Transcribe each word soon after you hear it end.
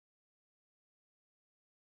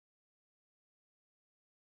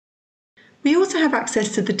We also have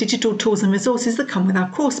access to the digital tools and resources that come with our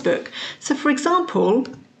coursebook. So for example,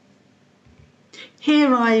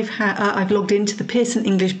 here I've logged into the Pearson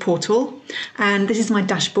English portal, and this is my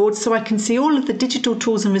dashboard, so I can see all of the digital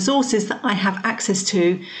tools and resources that I have access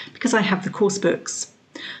to because I have the coursebooks.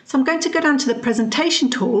 So I'm going to go down to the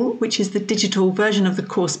presentation tool, which is the digital version of the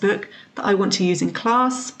coursebook that I want to use in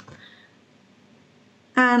class.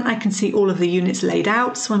 And I can see all of the units laid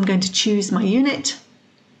out, so I'm going to choose my unit.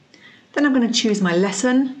 Then I'm going to choose my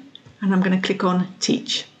lesson, and I'm going to click on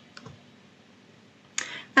Teach.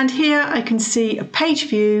 And here I can see a page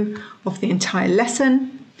view of the entire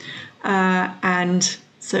lesson, and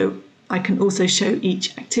so I can also show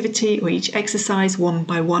each activity or each exercise one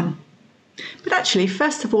by one. But actually,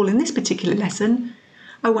 first of all, in this particular lesson,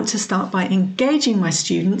 I want to start by engaging my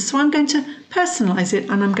students, so I'm going to personalise it,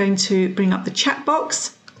 and I'm going to bring up the chat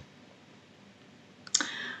box.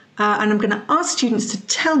 And I'm going to ask students to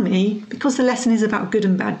tell me, because the lesson is about good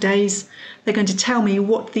and bad days, they're going to tell me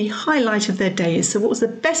what the highlight of their day is. So what was the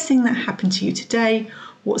best thing that happened to you today?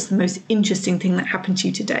 What's the most interesting thing that happened to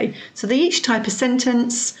you today? So they each type a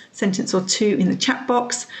sentence or two in the chat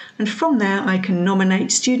box, and from there I can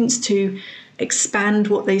nominate students to expand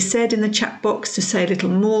what they said in the chat box, to say a little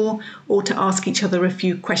more, or to ask each other a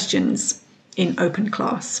few questions in open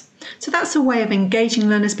class. So that's a way of engaging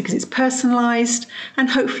learners because it's personalised, and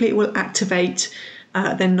hopefully it will activate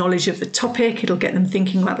their knowledge of the topic. It'll get them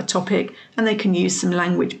thinking about the topic, and they can use some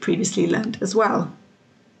language previously learned as well.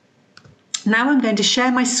 Now I'm going to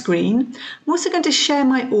share my screen. I'm also going to share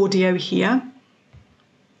my audio here,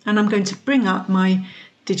 and I'm going to bring up my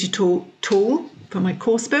digital tool for my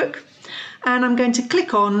coursebook, and I'm going to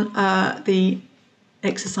click on the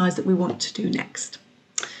exercise that we want to do next.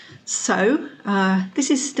 So this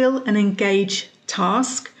is still an engage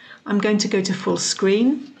task. I'm going to go to full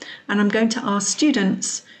screen, and I'm going to ask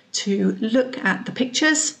students to look at the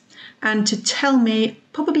pictures and to tell me,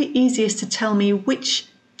 probably easiest to tell me which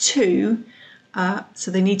two, so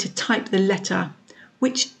they need to type the letter,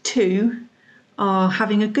 which two are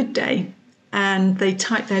having a good day, and they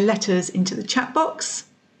type their letters into the chat box,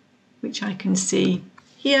 which I can see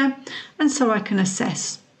here, and so I can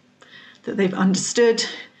assess that they've understood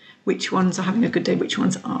which ones are having a good day, which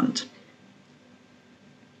ones aren't.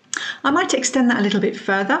 I might extend that a little bit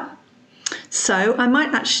further. So I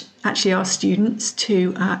might actually ask students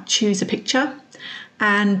to choose a picture,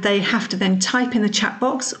 and they have to then type in the chat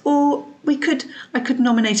box, or I could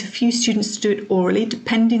nominate a few students to do it orally,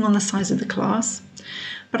 depending on the size of the class.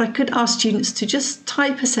 But I could ask students to just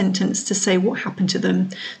type a sentence to say what happened to them.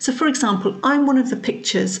 So for example, I'm one of the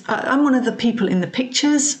people in the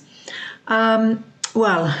pictures.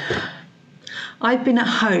 Well, I've been at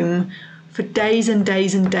home for days and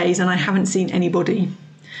days and days, and I haven't seen anybody.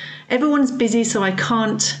 Everyone's busy, so I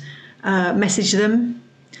can't message them.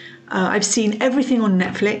 I've seen everything on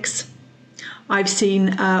Netflix. I've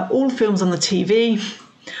seen all the films on the TV.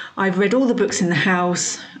 I've read all the books in the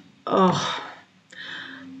house. Oh,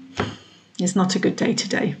 it's not a good day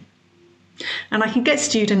today. And I can get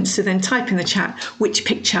students to then type in the chat which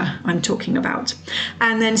picture I'm talking about.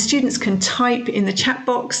 And then students can type in the chat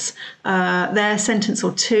box their sentence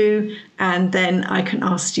or two, and then I can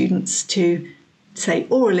ask students to say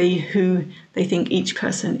orally who they think each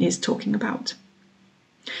person is talking about.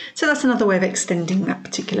 So that's another way of extending that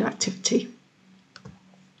particular activity.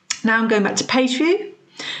 Now I'm going back to page view,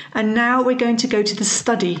 and now we're going to go to the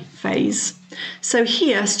study phase. So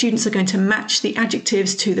here students are going to match the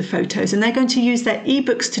adjectives to the photos, and they're going to use their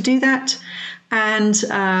ebooks to do that. And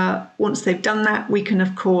once they've done that, we can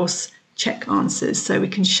of course check answers. So we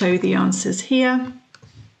can show the answers here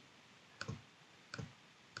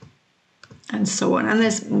and so on. And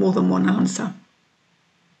there's more than one answer.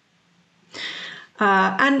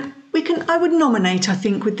 And I would nominate, I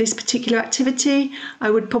think, with this particular activity. I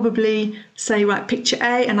would probably say, right, picture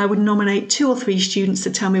A, and I would nominate 2 or 3 students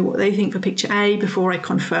to tell me what they think for picture A before I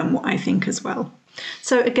confirm what I think as well.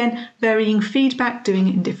 So again, varying feedback, doing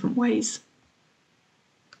it in different ways.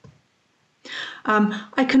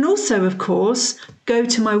 I can also, of course, go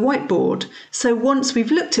to my whiteboard. So once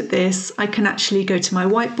we've looked at this, I can actually go to my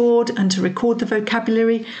whiteboard and to record the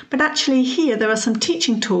vocabulary. But actually here there are some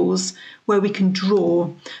teaching tools where we can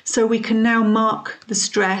draw. So we can now mark the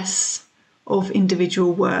stress of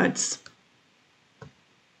individual words.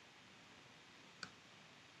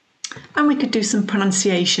 And we could do some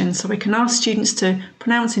pronunciation. So we can ask students to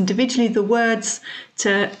pronounce individually the words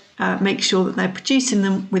to make sure that they're producing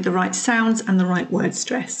them with the right sounds and the right word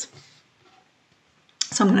stress.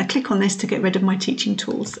 So I'm going to click on this to get rid of my teaching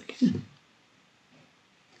tools again.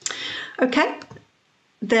 Okay,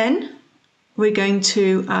 then we're going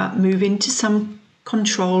to move into some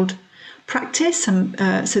controlled practice.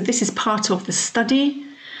 So this is part of the study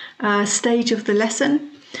stage of the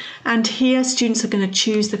lesson. And here students are going to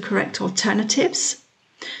choose the correct alternatives.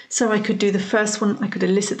 So I could do the first one, I could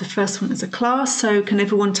elicit the first one as a class. So can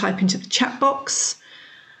everyone type into the chat box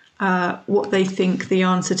what they think the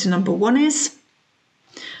answer to number 1 is?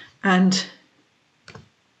 And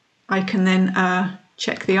I can then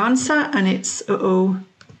check the answer, and it's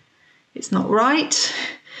not right.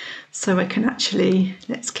 So I can actually,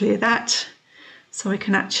 let's clear that. So I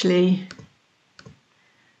can actually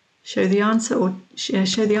show the answer, or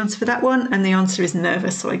show the answer for that one, and the answer is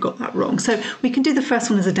nervous, so I got that wrong. So we can do the first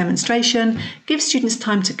one as a demonstration, give students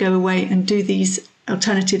time to go away and do these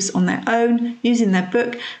alternatives on their own using their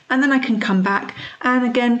book, and then I can come back, and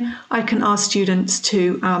again I can ask students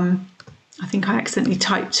to, I think I accidentally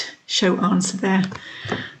typed show answer there.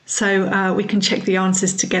 So we can check the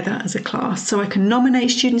answers together as a class. So I can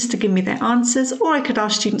nominate students to give me their answers, or I could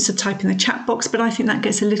ask students to type in the chat box, but I think that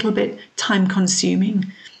gets a little bit time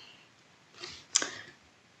consuming.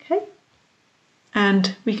 Okay,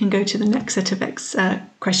 and we can go to the next set of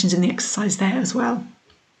questions in the exercise there as well.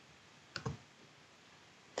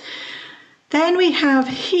 Then we have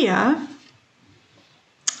here,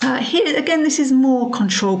 again, this is more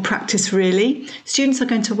controlled practice really. Students are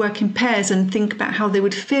going to work in pairs and think about how they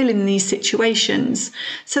would feel in these situations.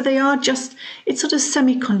 So they are just, it's sort of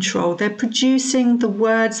semi-controlled. They're producing the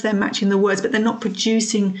words, they're matching the words, but they're not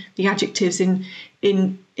producing the adjectives in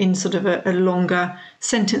sort of a longer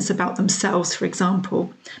sentence about themselves, for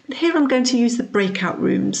example. But here I'm going to use the breakout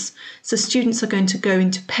rooms. So students are going to go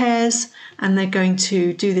into pairs and they're going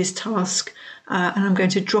to do this task, and I'm going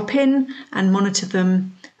to drop in and monitor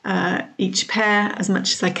them, each pair, as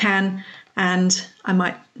much as I can, and I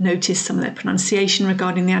might notice some of their pronunciation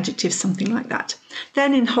regarding the adjectives, something like that.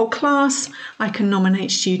 Then in whole class, I can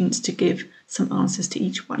nominate students to give some answers to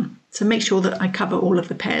each one. So make sure that I cover all of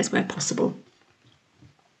the pairs where possible.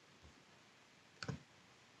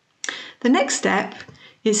 The next step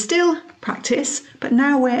is still practice, but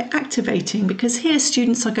now we're activating, because here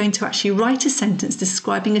students are going to actually write a sentence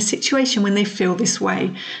describing a situation when they feel this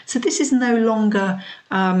way. So this is no longer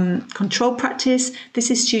control practice.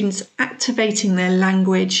 This is students activating their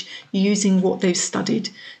language using what they've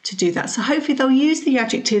studied to do that. So hopefully they'll use the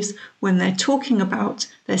adjectives when they're talking about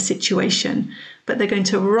their situation, but they're going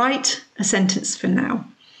to write a sentence for now.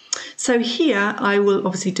 So here I will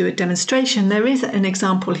obviously do a demonstration. There is an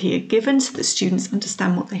example here given so that students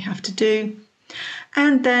understand what they have to do.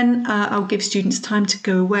 And then I'll give students time to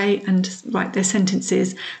go away and write their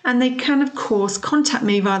sentences. And they can, of course, contact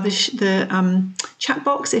me via the chat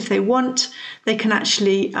box if they want. They can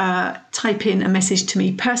actually type in a message to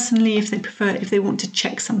me personally if they prefer, if they want to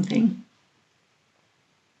check something.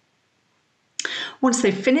 Once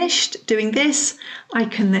they've finished doing this, I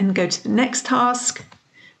can then go to the next task,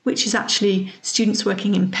 which is actually students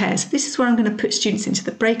working in pairs. This is where I'm going to put students into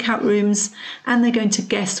the breakout rooms, and they're going to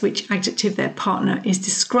guess which adjective their partner is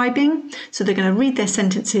describing. So they're going to read their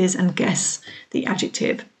sentences and guess the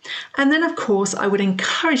adjective. And then, of course, I would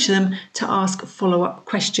encourage them to ask follow-up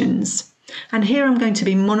questions. And here I'm going to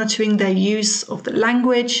be monitoring their use of the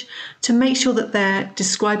language to make sure that they're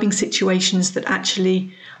describing situations that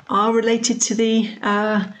actually are related to the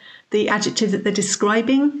adjective that they're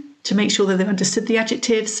describing, to make sure that they've understood the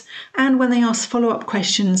adjectives, and when they ask follow-up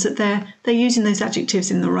questions that they're using those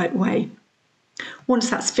adjectives in the right way.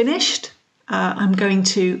 Once that's finished, I'm going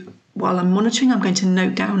to, while I'm monitoring, I'm going to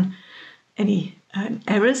note down any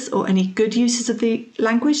errors or any good uses of the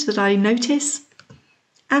language that I notice,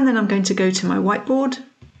 and then I'm going to go to my whiteboard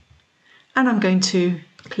and I'm going to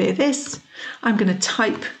clear this. I'm going to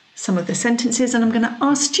type some of the sentences, and I'm going to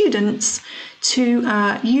ask students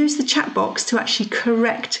to use the chat box to actually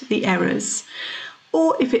correct the errors.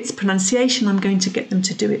 Or if it's pronunciation, I'm going to get them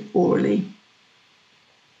to do it orally.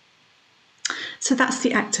 So that's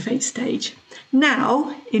the activate stage.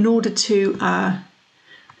 Now, in order to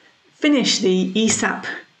finish the ESAP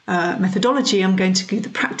methodology, I'm going to do the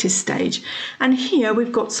practice stage. And here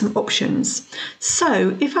we've got some options.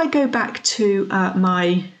 So if I go back to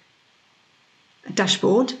my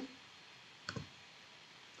dashboard,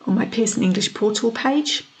 on my Pearson English portal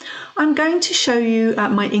page, I'm going to show you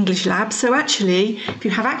my English lab. So actually, if you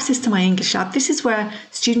have access to my English lab, this is where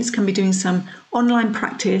students can be doing some online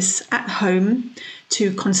practice at home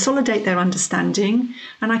to consolidate their understanding.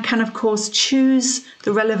 And I can, of course, choose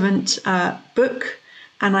the relevant book,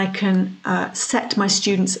 and I can set my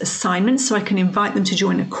students assignments. So I can invite them to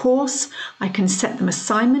join a course. I can set them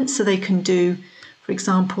assignments so they can do, for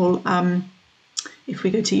example, If we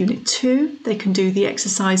go to Unit 2, they can do the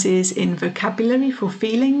exercises in vocabulary for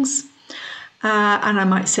feelings. And I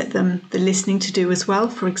might set them the listening to do as well,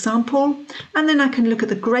 for example. And then I can look at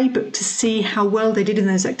the grey book to see how well they did in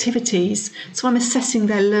those activities. So I'm assessing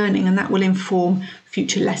their learning, and that will inform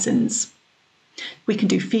future lessons. We can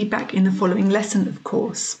do feedback in the following lesson, of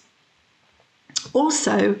course.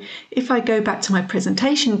 Also, if I go back to my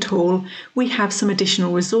presentation tool, we have some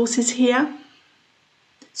additional resources here.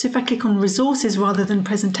 So if I click on resources rather than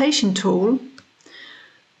presentation tool,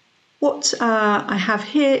 what I have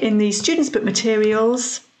here in the students' book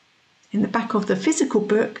materials, in the back of the physical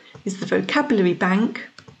book, is the vocabulary bank.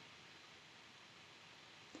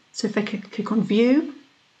 So if I click on view,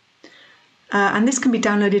 and this can be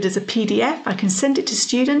downloaded as a PDF, I can send it to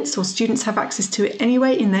students, or students have access to it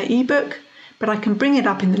anyway in their ebook, but I can bring it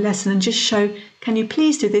up in the lesson and just show, can you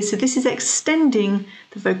please do this? So this is extending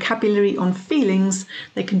the vocabulary on feelings.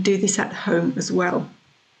 They can do this at home as well.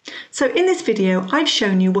 So in this video, I've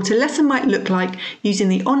shown you what a lesson might look like using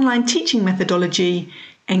the online teaching methodology,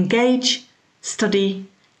 engage, study,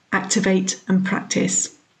 activate and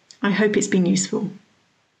practice. I hope it's been useful.